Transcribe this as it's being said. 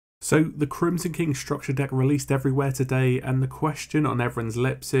So the Crimson King structure deck released everywhere today, and the question on everyone's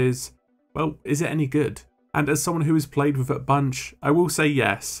lips is, well, is it any good? And as someone who has played with it a bunch, I will say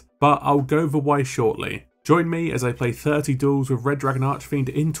yes, but I'll go over why shortly. Join me as I play 30 duels with Red Dragon Archfiend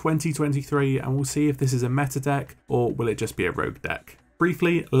in 2023, and we'll see if this is a meta deck or will it just be a rogue deck.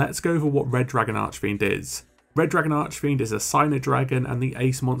 Briefly, let's go over what Red Dragon Archfiend is. Red Dragon Archfiend is a Signet Dragon and the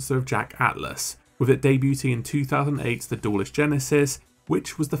ace monster of Jack Atlas, with it debuting in 2008's The Duelist Genesis,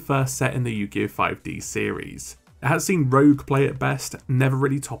 which was the first set in the Yu-Gi-Oh! 5D series. It has seen rogue play at best, never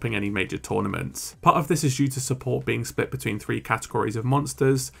really topping any major tournaments. Part of this is due to support being split between 3 categories of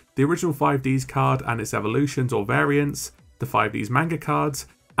monsters: the original 5Ds card and its evolutions or variants, the 5Ds manga cards,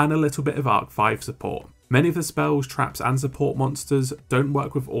 and a little bit of Arc 5 support. Many of the spells, traps and support monsters don't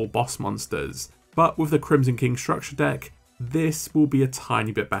work with all boss monsters, but with the Crimson King structure deck, this will be a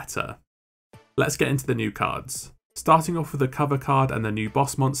tiny bit better. Let's get into the new cards. Starting off with the cover card and the new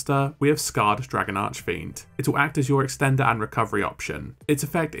boss monster, we have Scarlet Dragon Archfiend. It will act as your extender and recovery option. Its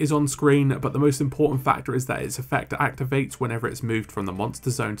effect is on screen, but the most important factor is that its effect activates whenever it's moved from the monster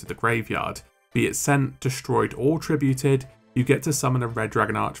zone to the graveyard. Be it sent, destroyed or tributed, you get to summon a Red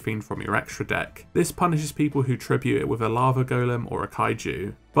Dragon Archfiend from your extra deck. This punishes people who tribute it with a lava golem or a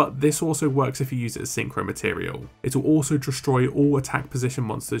kaiju, but this also works if you use it as synchro material. It will also destroy all attack position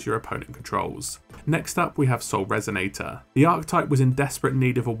monsters your opponent controls. Next up we have Soul Resonator. The archetype was in desperate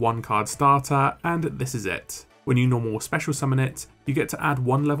need of a 1-card starter, and this is it. When you normal special summon it, you get to add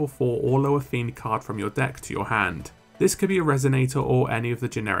 1 level 4 or lower fiend card from your deck to your hand. This could be a Resonator or any of the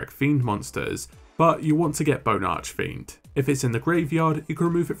generic fiend monsters, but you want to get Bone Archfiend. If it's in the graveyard, you can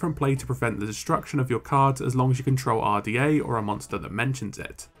remove it from play to prevent the destruction of your cards as long as you control RDA or a monster that mentions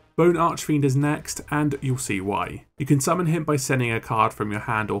it. Bone Archfiend is next, and you'll see why. You can summon him by sending a card from your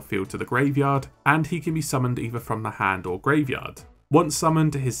hand or field to the graveyard, and he can be summoned either from the hand or graveyard. Once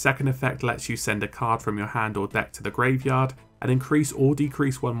summoned, his second effect lets you send a card from your hand or deck to the graveyard, and increase or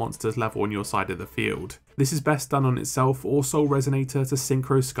decrease one monster's level on your side of the field. This is best done on itself or Soul Resonator to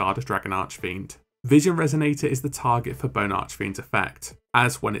synchro Scarlet Dragon Archfiend. Vision Resonator is the target for Bone Archfiend's effect,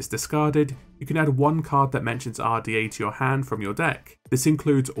 as when it's discarded, you can add 1 card that mentions RDA to your hand from your deck. This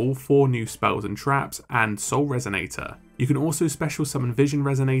includes all 4 new spells and traps and Soul Resonator. You can also special summon Vision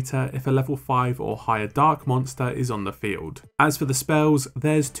Resonator if a level 5 or higher dark monster is on the field. As for the spells,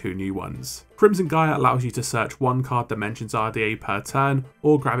 there's 2 new ones. Crimson Gaia allows you to search 1 card that mentions RDA per turn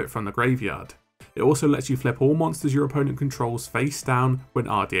or grab it from the graveyard. It also lets you flip all monsters your opponent controls face down when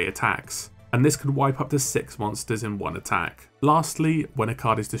RDA attacks, and this can wipe up to 6 monsters in 1 attack. Lastly, when a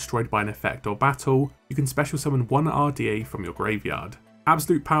card is destroyed by an effect or battle, you can special summon 1 RDA from your graveyard.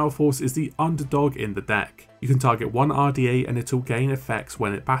 Absolute Powerforce is the underdog in the deck. You can target 1 RDA and it will gain effects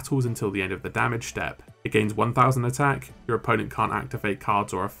when it battles until the end of the damage step. It gains 1000 attack, your opponent can't activate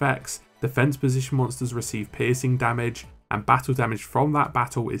cards or effects, defense position monsters receive piercing damage, and battle damage from that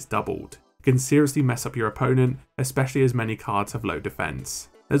battle is doubled. It can seriously mess up your opponent, especially as many cards have low defense.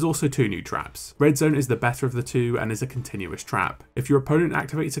 There's also 2 new traps. Red Zone is the better of the 2 and is a continuous trap. If your opponent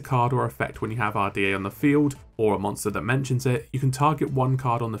activates a card or effect when you have RDA on the field, or a monster that mentions it, you can target 1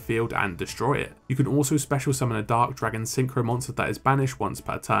 card on the field and destroy it. You can also special summon a Dark Dragon Synchro monster that is banished once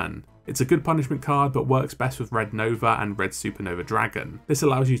per turn. It's a good punishment card but works best with Red Nova and Red Supernova Dragon. This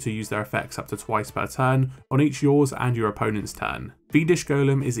allows you to use their effects up to twice per turn on each yours and your opponent's turn. Fiendish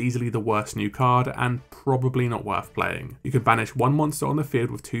Golem is easily the worst new card and probably not worth playing. You can banish 1 monster on the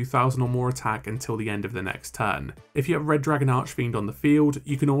field with 2000 or more attack until the end of the next turn. If you have Red Dragon Archfiend on the field,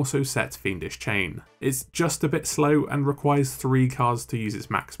 you can also set Fiendish Chain. It's just a bit slow and requires 3 cards to use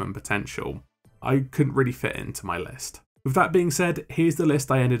its maximum potential. I couldn't really fit it into my list. With that being said, here's the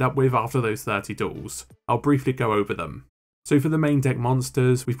list I ended up with after those 30 duels. I'll briefly go over them. So for the main deck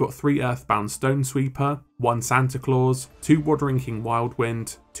monsters, we've got 3 Earthbound Stone Sweeper, 1 Santa Claus, 2 Wandering King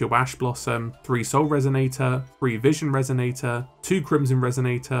Wildwind, 2 Ash Blossom, 3 Soul Resonator, 3 Vision Resonator, 2 Crimson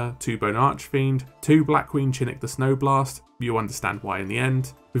Resonator, 2 Bone Archfiend, 2 Blackwing Chinook the Snowblast, you'll understand why in the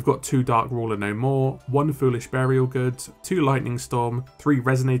end. We've got 2 Dark Ruler No More, 1 Foolish Burial Goods, 2 Lightning Storm, 3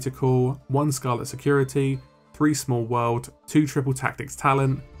 Resonator Call, 1 Scarlet Security, 3 Small World, 2 Triple Tactics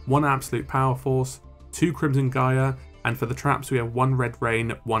Talent, 1 Absolute Powerforce, 2 Crimson Gaia, and for the traps we have 1 Red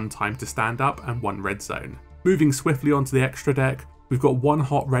Rain, 1 Time to Stand Up and 1 Red Zone. Moving swiftly onto the extra deck, we've got 1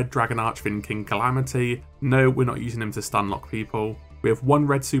 Hot Red Dragon Archfiend King Calamity. No, we're not using him to stunlock people. We have 1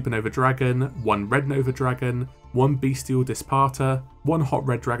 Red Supernova Dragon, 1 Red Nova Dragon, 1 Bestial Disparter, 1 Hot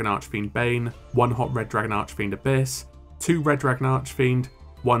Red Dragon Archfiend Bane, 1 Hot Red Dragon Archfiend Abyss, 2 Red Dragon Archfiend,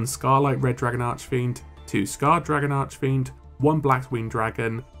 1 Scarlet Red Dragon Archfiend, 2 Scarred Dragon Archfiend, 1 Blackwing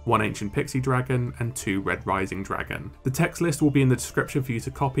Dragon, 1 Ancient Pixie Dragon, and 2 Red Rising Dragon. The text list will be in the description for you to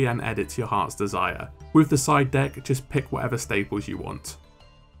copy and edit to your heart's desire. With the side deck, just pick whatever staples you want.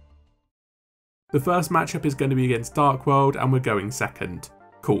 The first matchup is going to be against Dark World, and we're going second.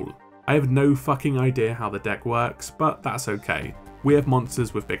 Cool. I have no fucking idea how the deck works, but that's okay. We have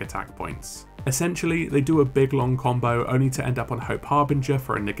monsters with big attack points. Essentially, they do a big long combo only to end up on Hope Harbinger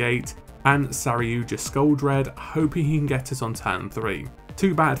for a negate, and Saryuja Skull Dread, hoping he can get us on turn 3.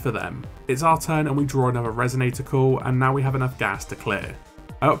 Too bad for them. It's our turn and we draw another Resonator Call, and now we have enough gas to clear.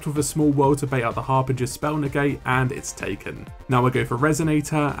 I opt with a small world to bait out the Harbinger's spell negate, and it's taken. Now I go for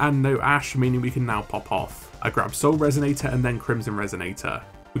Resonator, and no Ash, meaning we can now pop off. I grab Soul Resonator and then Crimson Resonator.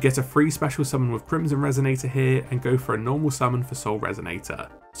 We get a free special summon with Crimson Resonator here and go for a normal summon for Soul Resonator.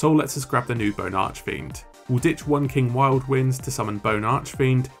 Soul lets us grab the new Bone Archfiend. We'll ditch 1 King Wildwind to summon Bone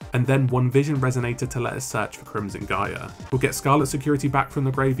Archfiend, and then 1 Vision Resonator to let us search for Crimson Gaia. We'll get Scarlet Security back from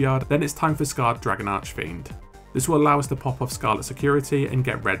the graveyard, then it's time for Red Dragon Archfiend. This will allow us to pop off Scarlet Security and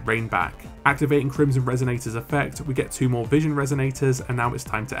get Red Rain back. Activating Crimson Resonator's effect, we get 2 more Vision Resonators, and now it's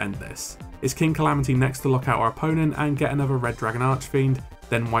time to end this. It's King Calamity next to lock out our opponent and get another Red Dragon Archfiend,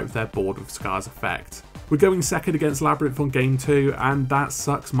 then wipe their board with Scar's effect. We're going second against Labyrinth on game 2, and that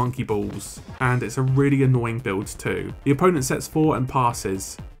sucks monkey balls. And it's a really annoying build too. The opponent sets 4 and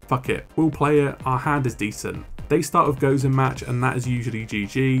passes. Fuck it, we'll play it, our hand is decent. They start with Gozen match, and that is usually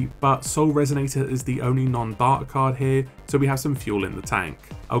GG, but Soul Resonator is the only non-dark card here, so we have some fuel in the tank.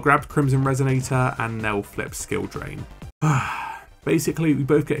 I'll grab Crimson Resonator and Nell flip Skill Drain. Basically, we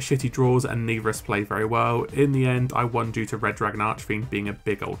both get shitty draws and neither of us play very well. In the end, I won due to Red Dragon Archfiend being a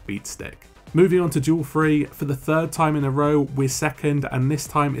big old beat stick. Moving on to Duel 3, for the 3rd time in a row, we're second, and this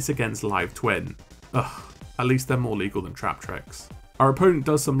time it's against Live Twin. Ugh, at least they're more legal than Trap Tricks. Our opponent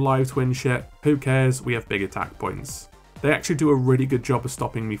does some Live Twin shit, who cares, we have big attack points. They actually do a really good job of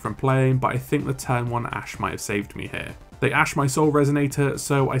stopping me from playing, but I think the turn 1 Ash might have saved me here. They Ash my Soul Resonator,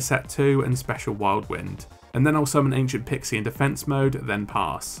 so I set 2 and special Wildwind. And then I'll summon Ancient Pixie in defense mode, then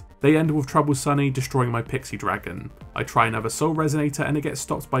pass. They end with Trouble Sunny destroying my Pixie Dragon. I try another Soul Resonator and it gets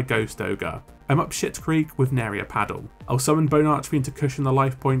stopped by Ghost Ogre. I'm up shit creek with Neria Paddle. I'll summon Bone Archfiend to cushion the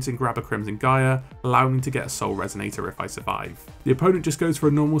life points and grab a Crimson Gaia, allowing me to get a Soul Resonator if I survive. The opponent just goes for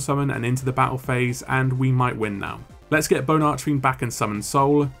a normal summon and into the battle phase, and we might win now. Let's get Bone Archfiend back and summon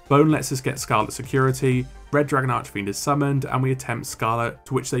Soul. Bone lets us get Scarlet Security. Red Dragon Archfiend is summoned, and we attempt Scarlet,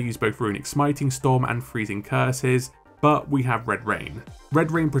 to which they use both Runic Smiting Storm and Freezing Curses, but we have Red Rain.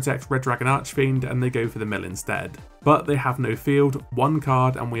 Red Rain protects Red Dragon Archfiend, and they go for the mill instead. But they have no field, 1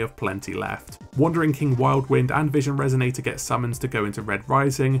 card, and we have plenty left. Wandering King Wildwind and Vision Resonator get summons to go into Red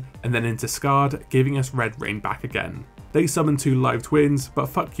Rising, and then into Scarred, giving us Red Rain back again. They summon 2 Live Twins, but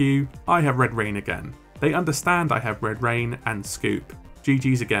fuck you, I have Red Rain again. They understand I have Red Rain, and scoop.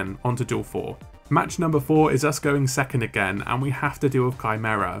 GG's again, on to Duel 4. Match number 4 is us going second again, and we have to deal with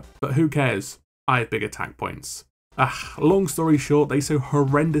Chimera, but who cares? I have big attack points. Long story short, they so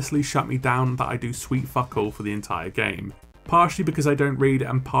horrendously shut me down that I do sweet fuck all for the entire game. Partially because I don't read,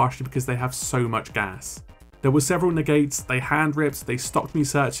 and partially because they have so much gas. There were several negates, they hand ripped, they stopped me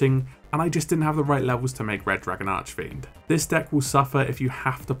searching, and I just didn't have the right levels to make Red Dragon Archfiend. This deck will suffer if you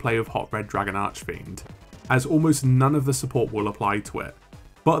have to play with Hot Red Dragon Archfiend, as almost none of the support will apply to it.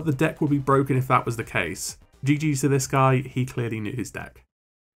 But the deck would be broken if that was the case. GG's to this guy, he clearly knew his deck.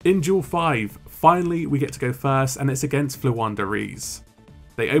 In Duel 5, finally we get to go first, and it's against Flwandereeze.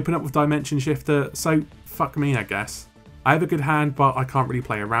 They open up with Dimension Shifter, so fuck me I guess. I have a good hand, but I can't really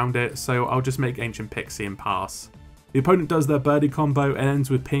play around it, so I'll just make Ancient Pixie and pass. The opponent does their birdie combo and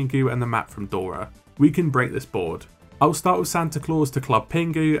ends with Pingu and the map from Dora. We can break this board. I'll start with Santa Claus to club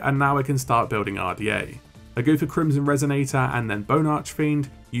Pingu, and now I can start building RDA. I go for Crimson Resonator and then Bone Archfiend,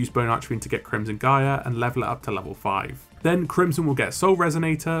 use Bone Archfiend to get Crimson Gaia and level it up to level 5. Then Crimson will get Soul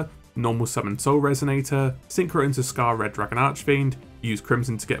Resonator, normal summon Soul Resonator, synchro into Scar Red Dragon Archfiend, use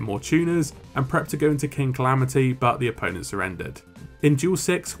Crimson to get more tuners, and prep to go into King Calamity, but the opponent surrendered. In Duel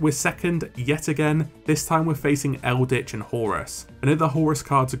 6, we're second yet again, this time we're facing Eldritch and Horus. I know the Horus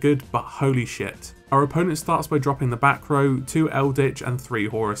cards are good, but holy shit. Our opponent starts by dropping the back row, 2 Eldritch and 3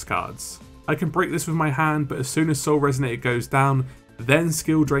 Horus cards. I can break this with my hand, but as soon as Soul Resonator goes down, then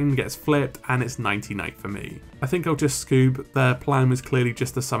Skill Drain gets flipped and it's 90-night for me. I think I'll just scoop, their plan was clearly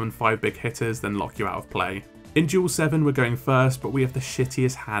just to summon 5 big hitters then lock you out of play. In Duel 7 we're going first, but we have the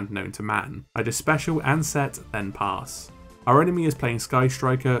shittiest hand known to man. I just special and set, then pass. Our enemy is playing Sky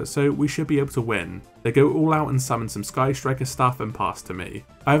Striker, so we should be able to win. They go all out and summon some Sky Striker stuff and pass to me.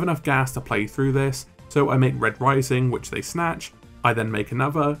 I have enough gas to play through this, so I make Red Rising, which they snatch. I then make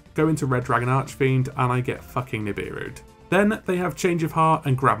another, go into Red Dragon Archfiend, and I get fucking Nibiru'd. Then they have Change of Heart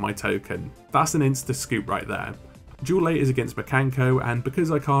and grab my token. That's an insta scoop right there. Duel 8 is against Mekanko, and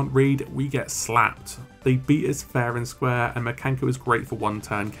because I can't read, we get slapped. They beat us fair and square, and Mekanko is great for one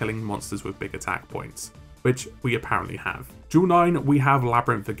turn killing monsters with big attack points, which we apparently have. Duel 9, we have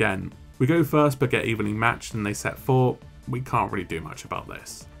Labyrinth again. We go first but get evenly matched and they set 4. We can't really do much about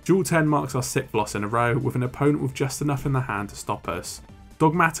this. Duel 10 marks our 6th loss in a row, with an opponent with just enough in the hand to stop us.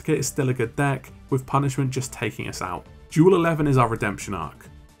 Dogmatica is still a good deck, with Punishment just taking us out. Duel 11 is our redemption arc.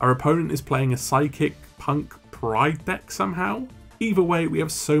 Our opponent is playing a Psychic Punk Pride deck somehow? Either way, we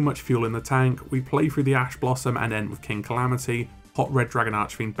have so much fuel in the tank. We play through the Ash Blossom and end with King Calamity, Hot Red Dragon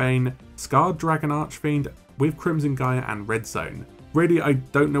Archfiend Bane, Scarred Dragon Archfiend with Crimson Gaia and Red Zone. Really, I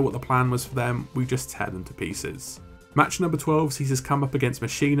don't know what the plan was for them, we just tear them to pieces. Match number 12 sees us come up against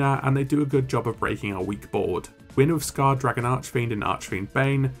Machina, and they do a good job of breaking our weak board. We end with Scarred Dragon Archfiend and Archfiend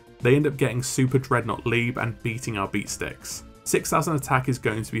Bane. They end up getting Super Dreadnought Leeb and beating our beat sticks. 6,000 attack is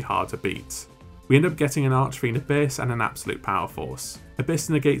going to be hard to beat. We end up getting an Archfiend Abyss and an Absolute Powerforce. Abyss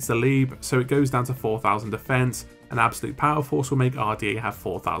negates the Leeb, so it goes down to 4,000 defense, and Absolute Powerforce will make RDA have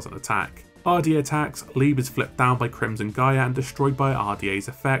 4,000 attack. RDA attacks, Leeb is flipped down by Crimson Gaia and destroyed by RDA's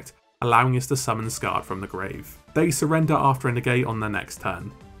effect, allowing us to summon Scarred from the grave. They surrender after a negate on their next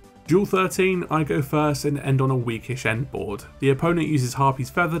turn. Duel 13, I go first and end on a weakish end board. The opponent uses Harpy's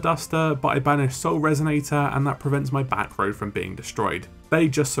Feather Duster, but I banish Soul Resonator and that prevents my back row from being destroyed. They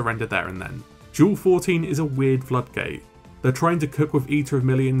just surrender there and then. Duel 14 is a weird floodgate. They're trying to cook with Eater of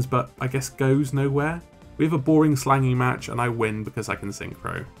Millions, but I guess goes nowhere. We have a boring slanging match and I win because I can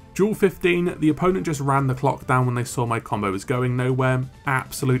synchro. Duel 15, the opponent just ran the clock down when they saw my combo was going nowhere.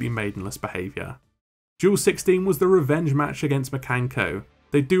 Absolutely maidenless behaviour. Duel 16 was the revenge match against Mekanko.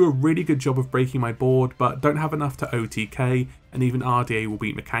 They do a really good job of breaking my board, but don't have enough to OTK, and even RDA will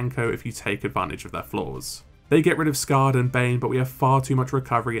beat Mekanko if you take advantage of their flaws. They get rid of Scarred and Bane, but we have far too much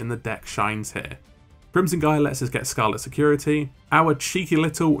recovery and the deck shines here. Crimson Gaia lets us get Scarlet Security. Our cheeky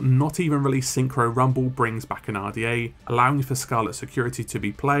little, not even really synchro rumble brings back an RDA, allowing for Scarlet Security to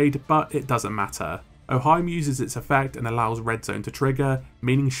be played, but it doesn't matter. Oheim uses its effect and allows Red Zone to trigger,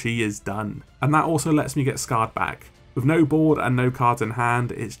 meaning she is done. And that also lets me get Scarred back. With no board and no cards in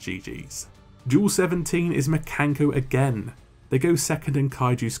hand, it's GG's. Duel 17 is Mekanko again. They go second in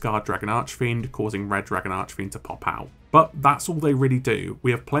Kaiju Scarred Dragon Archfiend, causing Red Dragon Archfiend to pop out. But that's all they really do.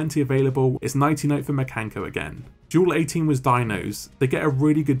 We have plenty available, it's 99 for Mekanko again. Duel 18 was Dinos. They get a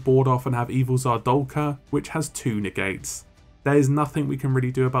really good board off and have Evil Tsar Dolka, which has 2 negates. There is nothing we can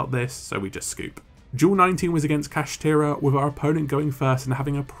really do about this, so we just scoop. Duel 19 was against Kashtira, with our opponent going first and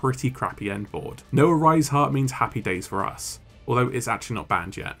having a pretty crappy end board. No Arise Heart means happy days for us, although it's actually not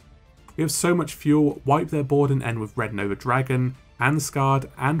banned yet. We have so much fuel, wipe their board and end with Red Nova Dragon, and Scarred,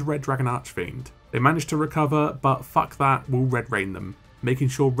 and Red Dragon Archfiend. They manage to recover, but fuck that, we'll Red Rain them, making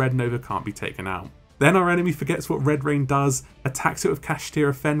sure Red Nova can't be taken out. Then our enemy forgets what Red Rain does, attacks it with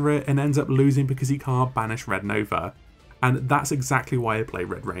Kashtira Fenrir, and ends up losing because he can't banish Red Nova. And that's exactly why I play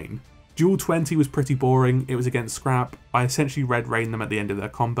Red Rain. Duel 20 was pretty boring, it was against Scrap. I essentially Red Rain them at the end of their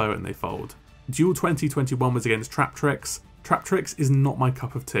combo and they fold. Duel 2021 was against Traptrix. Traptrix is not my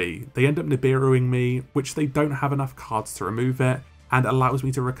cup of tea. They end up Nibiruing me, which they don't have enough cards to remove it, and allows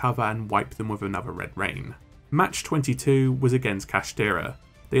me to recover and wipe them with another Red Rain. Match 22 was against Kashtira.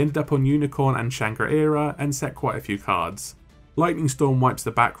 They ended up on Unicorn and Shangri-Ira and set quite a few cards. Lightning Storm wipes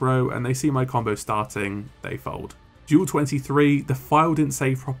the back row and they see my combo starting, they fold. Duel 23, the file didn't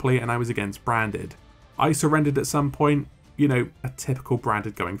save properly and I was against Branded. I surrendered at some point, you know, a typical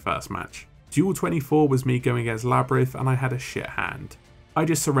Branded going first match. Duel 24 was me going against Labyrinth and I had a shit hand. I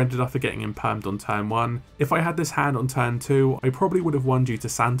just surrendered after getting impermed on turn 1. If I had this hand on turn 2, I probably would have won due to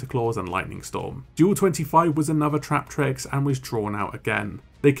Santa Claus and Lightning Storm. Duel 25 was another Traptrix and was drawn out again.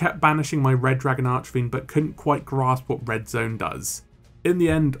 They kept banishing my Red Dragon Archfiend but couldn't quite grasp what Red Zone does. In the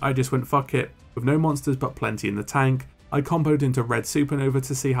end, I just went fuck it. With no monsters but plenty in the tank, I comboed into Red Supernova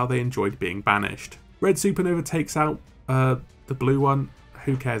to see how they enjoyed being banished. Red Supernova takes out the blue one.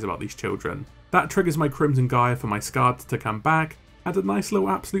 Who cares about these children? That triggers my Crimson Gaia for my Scarred to come back, and a nice little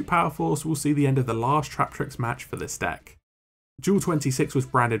Absolute Powerforce will see the end of the last Traptrix match for this deck. Duel 26 was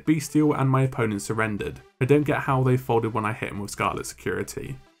Branded Bestial and my opponent surrendered. I don't get how they folded when I hit him with Scarlet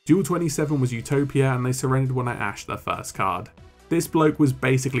Security. Duel 27 was Utopia and they surrendered when I ashed their first card. This bloke was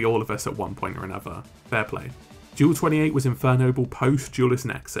basically all of us at one point or another. Fair play. Duel 28 was Infernoble post Duelist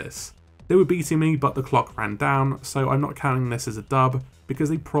Nexus. They were beating me but the clock ran down, so I'm not counting this as a dub because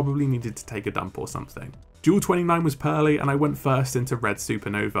they probably needed to take a dump or something. Duel 29 was Pearly and I went first into Red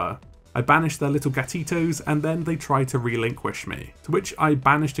Supernova. I banished their little gatitos and then they tried to relinquish me, to which I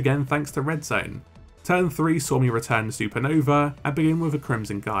banished again thanks to Red Zone. Turn 3 saw me return Supernova and begin with a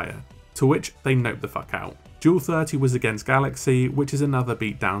Crimson Gaia, to which they noped the fuck out. Duel 30 was against Galaxy, which is another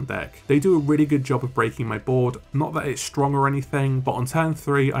beatdown deck. They do a really good job of breaking my board, not that it's strong or anything, but on turn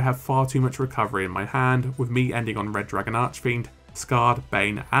 3 I have far too much recovery in my hand, with me ending on Red Dragon Archfiend, Scarred,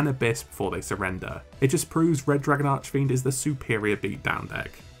 Bane and Abyss before they surrender. It just proves Red Dragon Archfiend is the superior beatdown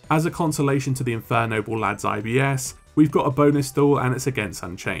deck. As a consolation to the Infernoble lads IBS, we've got a bonus duel and it's against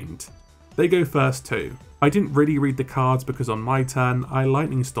Unchained. They go first too. I didn't really read the cards because on my turn I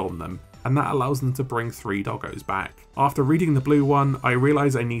Lightning Storm them, and that allows them to bring 3 doggos back. After reading the blue one, I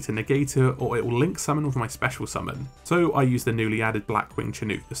realise I need to negate it or it will link summon with my special summon, so I use the newly added Blackwing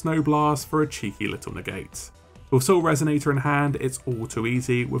Chinook the Snowblast for a cheeky little negate. With Soul Resonator in hand, it's all too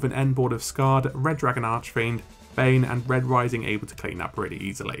easy, with an end board of Scarred, Red Dragon Archfiend, Bane and Red Rising able to clean up really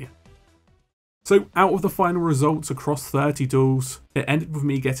easily. So out of the final results across 30 duels, it ended with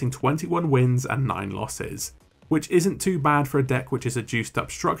me getting 21 wins and 9 losses, which isn't too bad for a deck which is a juiced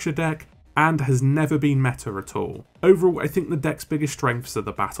up structure deck and has never been meta at all. Overall, I think the deck's biggest strengths are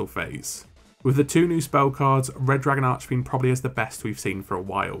the battle phase. With the 2 new spell cards, Red Dragon Archfiend probably is the best we've seen for a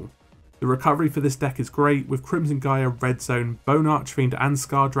while. The recovery for this deck is great, with Crimson Gaia, Red Zone, Bone Archfiend and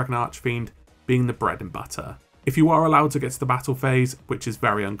Scarlet Dragon Archfiend being the bread and butter. If you are allowed to get to the battle phase, which is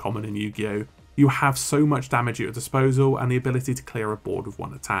very uncommon in Yu-Gi-Oh!, you have so much damage at your disposal and the ability to clear a board with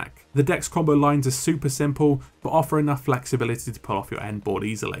 1 attack. The deck's combo lines are super simple, but offer enough flexibility to pull off your end board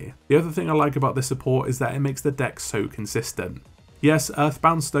easily. The other thing I like about this support is that it makes the deck so consistent. Yes,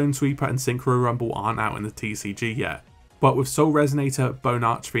 Earthbound, Stone Sweeper and Synchro Rumble aren't out in the TCG yet, but with Soul Resonator, Bone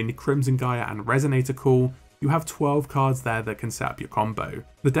Archfiend, Crimson Gaia and Resonator Call, you have 12 cards there that can set up your combo.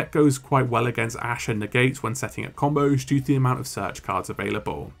 The deck goes quite well against Ash and Negates when setting up combos due to the amount of search cards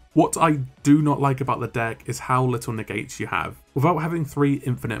available. What I do not like about the deck is how little negates you have. Without having 3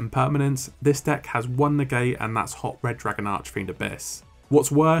 infinite impermanents, this deck has 1 negate and that's Hot Red Dragon Archfiend Abyss.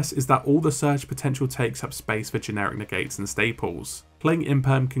 What's worse is that all the search potential takes up space for generic negates and staples. Playing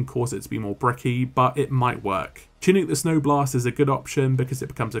Imperm can cause it to be more bricky, but it might work. Chinook the Snowblast is a good option because it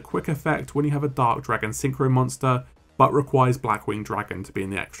becomes a quick effect when you have a Dark Dragon Synchro monster, but requires Blackwing Dragon to be in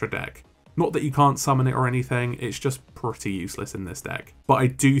the extra deck. Not that you can't summon it or anything, it's just pretty useless in this deck. But I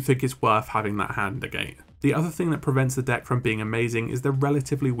do think it's worth having that hand negate. The other thing that prevents the deck from being amazing is the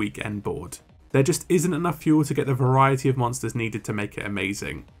relatively weak end board. There just isn't enough fuel to get the variety of monsters needed to make it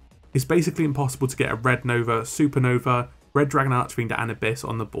amazing. It's basically impossible to get a Red Nova, Supernova, Red Dragon Archfiend and Abyss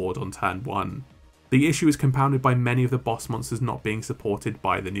on the board on turn 1. The issue is compounded by many of the boss monsters not being supported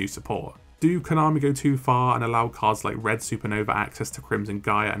by the new support. Do Konami go too far and allow cards like Red Supernova access to Crimson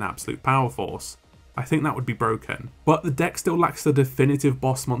Gaia and Absolute Powerforce? I think that would be broken. But the deck still lacks the definitive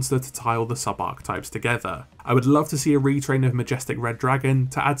boss monster to tie all the sub-archetypes together. I would love to see a retrain of Majestic Red Dragon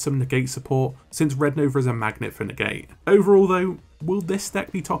to add some negate support, since Red Nova is a magnet for negate. Overall though, will this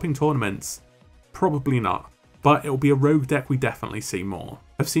deck be topping tournaments? Probably not. But it'll be a rogue deck we definitely see more.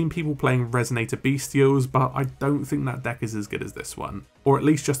 I've seen people playing Resonator Bestials, but I don't think that deck is as good as this one. Or at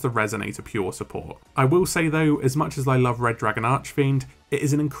least just the Resonator pure support. I will say though, as much as I love Red Dragon Archfiend, it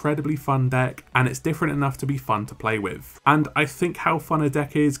is an incredibly fun deck, and it's different enough to be fun to play with. And I think how fun a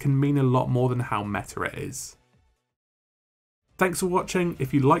deck is can mean a lot more than how meta it is. Thanks for watching.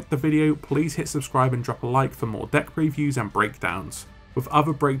 If you liked the video, please hit subscribe and drop a like for more deck previews and breakdowns, with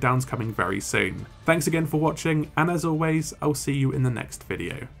other breakdowns coming very soon. Thanks again for watching, and as always, I'll see you in the next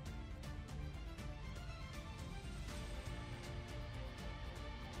video.